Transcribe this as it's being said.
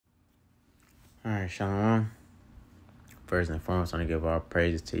All right, Shalom. First and foremost, I want to give all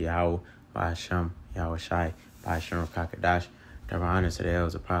praises to Yahweh, Ba'ashem, Yahweh Shai, Ba'ashem Kakadash. Double honor to the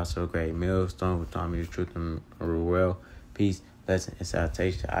elders, apostle, great millstone, who taught me the truth and rule well. Peace, blessing, and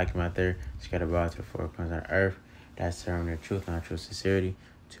salutation to Akim out there, scattered abroad to the four corners of the earth. That's serving the truth and our true sincerity.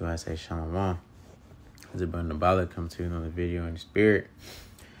 To I say Shalom. As a brother Nabala come to another video in the spirit.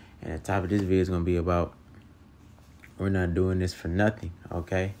 And the topic of this video is going to be about we're not doing this for nothing,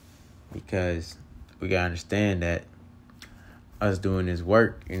 okay? Because we got to understand that us doing this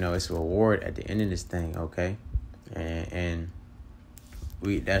work, it's a reward at the end of this thing, okay? And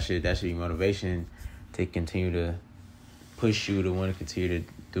that should be motivation to continue to push you to want to continue to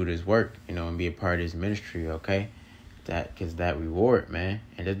do this work, and be a part of this ministry, okay? Because that reward, man.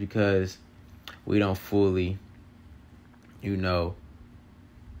 And just because we don't fully,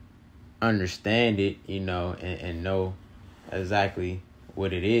 understand it, and know exactly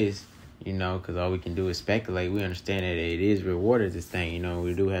what it is, because all we can do is speculate. We understand that it is rewarded, this thing.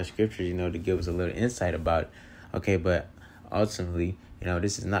 We do have scriptures, to give us a little insight about it. Okay, but ultimately,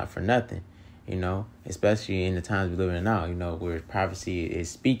 this is not for nothing, especially in the times we're living in now, where prophecy is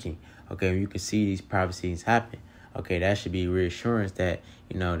speaking. Okay, you can see these prophecies happen. Okay, that should be reassurance that,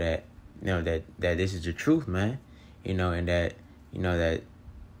 that this is the truth, man. And that, that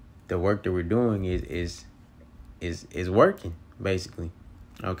the work that we're doing is working, basically.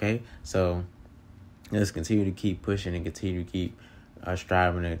 Okay, so let's continue to keep pushing and continue to keep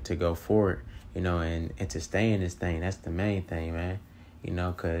striving to go forward, and to stay in this thing. That's the main thing, man.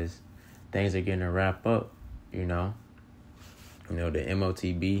 Because things are getting to wrap up. The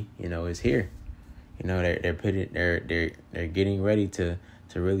MOTB, is here. They're getting ready to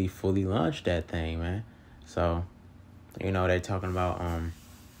really fully launch that thing, man. So, they're talking about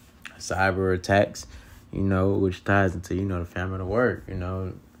cyber attacks, which ties into, the family of the word,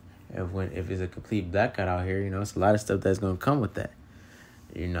 if it's a complete blackout out here, it's a lot of stuff that's going to come with that,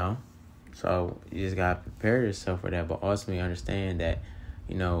 so you just got to prepare yourself for that, but ultimately understand that,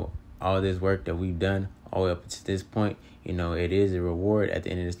 all this work that we've done all the way up to this point, it is a reward at the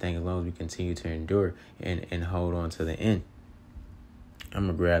end of this thing as long as we continue to endure and hold on to the end. I'm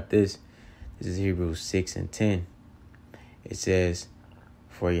going to grab this. This is Hebrews 6:10. It says,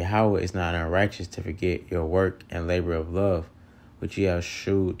 "For Yahweh is not unrighteous to forget your work and labor of love, which ye have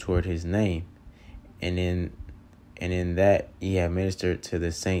shewed toward his name, and in that ye have ministered to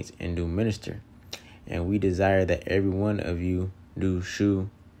the saints and do minister. And we desire that every one of you do shew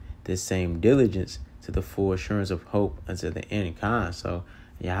the same diligence to the full assurance of hope unto the end." So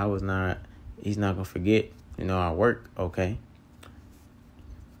Yahweh he's not gonna forget, our work, okay?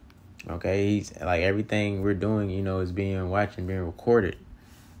 Okay, he's like everything we're doing, is being watched and being recorded,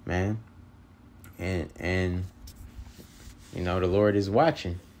 man. And the Lord is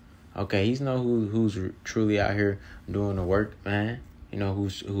watching. Okay, he's who's truly out here doing the work, man.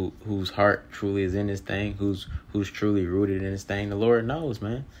 Whose heart truly is in this thing, who's truly rooted in this thing. The Lord knows,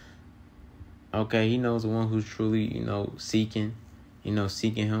 man. Okay, he knows the one who's truly, seeking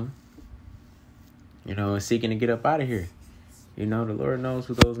him, and seeking to get up out of here. The Lord knows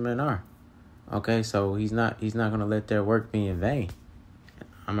who those men are. Okay, so he's not gonna let their work be in vain.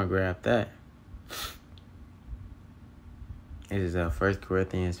 I'm gonna grab that. It is 1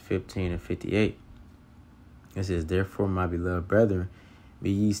 Corinthians 15:58. It says, "Therefore, my beloved brethren,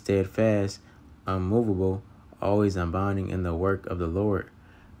 be ye steadfast, unmovable, always abounding in the work of the Lord,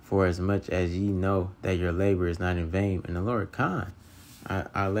 for as much as ye know that your labor is not in vain in the Lord."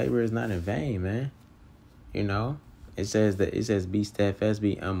 Our labor is not in vain, man. It says be steadfast,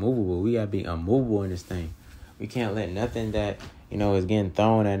 be unmovable. We gotta be unmovable in this thing. We can't let nothing that is getting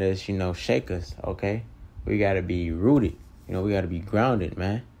thrown at us, shake us. Okay, we gotta be rooted. We gotta be grounded,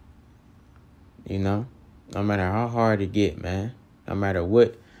 man. No matter how hard it get, man. No matter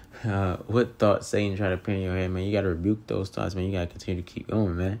what thoughts Satan try to put in your head, man. You gotta rebuke those thoughts, man. You gotta continue to keep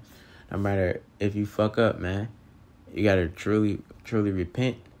going, man. No matter if you fuck up, man. You gotta truly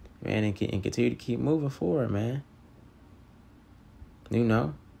repent, man, and continue to keep moving forward, man.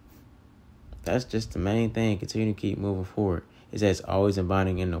 That's just the main thing. Continue to keep moving forward. It says always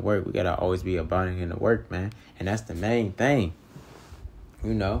abounding in the work. We gotta always be abounding in the work, man. And that's the main thing.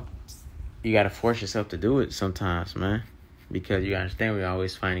 You gotta force yourself to do it sometimes, man. Because you understand we're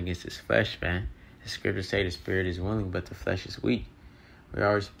always fighting against this flesh, man. The scriptures say the spirit is willing, but the flesh is weak. We're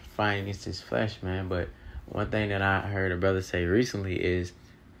always fighting against this flesh, man. But one thing that I heard a brother say recently is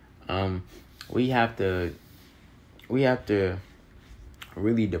we have to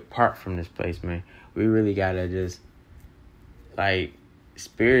really depart from this place, man. We really gotta just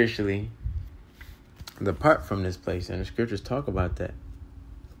spiritually depart from this place, and the scriptures talk about that.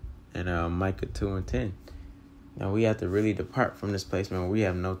 and Micah 2:10. Now we have to really depart from this place, man. We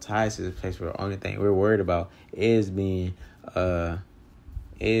have no ties to this place where the only thing we're worried about is being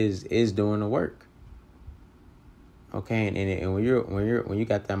is doing the work. Okay, and when you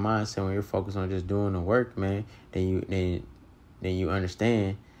got that mindset, when you're focused on just doing the work, man, then you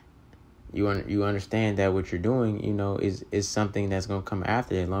understand. You understand that what you're doing, is something that's gonna come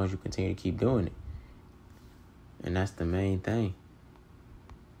after it as long as you continue to keep doing it. And that's the main thing.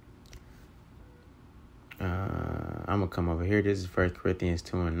 I'm gonna come over here. This is 1 Corinthians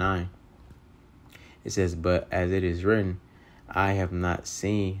 2:9. It says, "But as it is written, I have not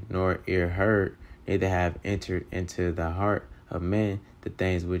seen nor ear heard, neither have entered into the heart of men the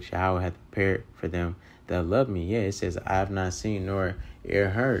things which Yahweh hath prepared for them that love me." Yeah, it says, "I have not seen nor ear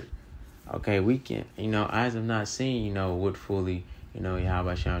heard." Okay, we can, eyes have not seen, what fully,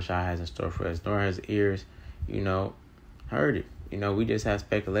 Yahweh Shai has in store for us, nor has ears, heard it. We just have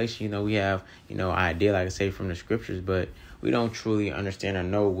speculation. We have, idea, like I say, from the scriptures, but we don't truly understand or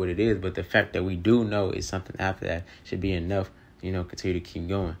know what it is. But the fact that we do know is something after that should be enough, continue to keep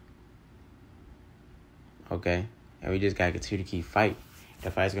going. Okay? And we just got to continue to keep fighting.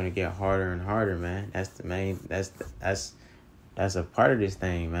 The fight's going to get harder and harder, man. That's the main, that's a part of this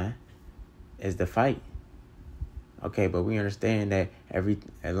thing, man, is the fight. Okay, but we understand that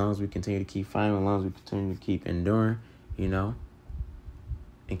as long as we continue to keep fighting, as long as we continue to keep enduring,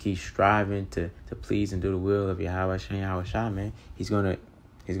 and keep striving to please and do the will of Yahweh Shai, man, he's gonna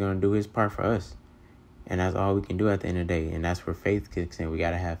do his part for us. And that's all we can do at the end of the day. And that's where faith kicks in. We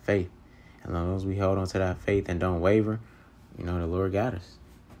gotta have faith. As long as we hold on to that faith and don't waver, the Lord got us.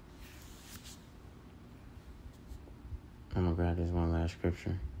 I'm gonna grab this one last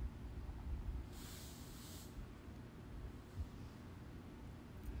scripture.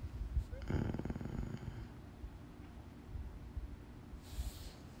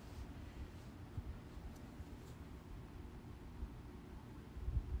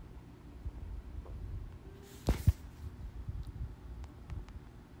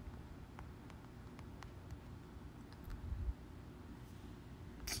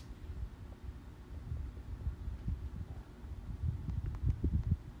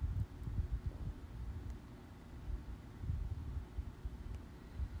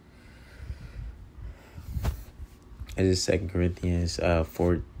 It is 2 Corinthians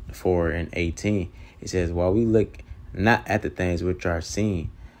 4:18. It says, "While we look not at the things which are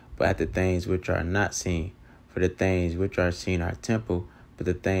seen, but at the things which are not seen. For the things which are seen are temporal, but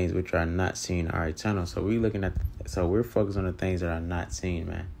the things which are not seen are eternal." So we're focused on the things that are not seen,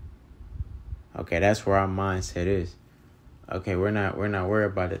 man. Okay, that's where our mindset is. Okay, we're not worried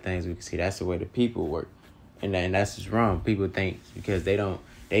about the things we can see. That's the way the people work, and that's just wrong. People think because they don't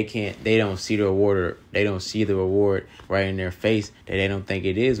see the reward, or they don't see the reward right in their face, that they don't think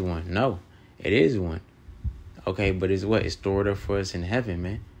it is one. No, it is one. Okay, but it's what? It's stored up for us in heaven,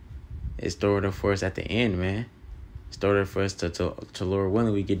 man. It's stored up for us at the end, man. It's stored up for us to Lord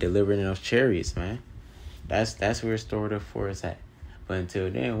willing, we get delivered in those chariots, man. That's where it's stored up for us at. But until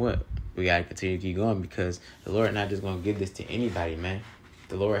then, what? We gotta continue to keep going, because the Lord not just gonna give this to anybody, man.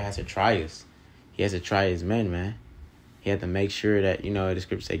 The Lord has to try us. He has to try his men, man. He had to make sure that, the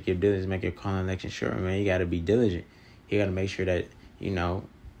scripture say, "Give diligence, make your calling election sure," man. You got to be diligent. You got to make sure that,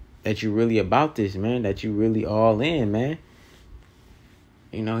 that you're really about this, man. That you really all in, man.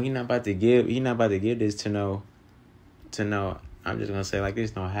 He not about to give this to no, I'm just going to say like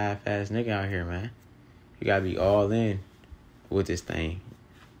this, no half-ass nigga out here, man. You got to be all in with this thing.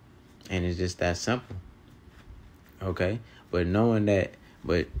 And it's just that simple. Okay? But knowing that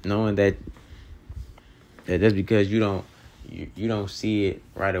just because you don't see it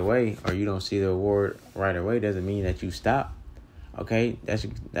right away, or you don't see the reward right away, doesn't mean that you stop. Okay, that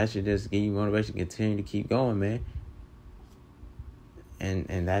should just give you motivation to continue to keep going, man.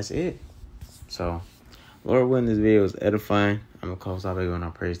 And that's it. So, Lord willing, this video was edifying. I'm gonna close out by giving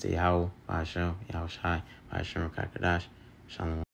our praise to Yahweh, Ba'ashem, Yahweh Shai, Ba'ashem Rakakadash, Shalom.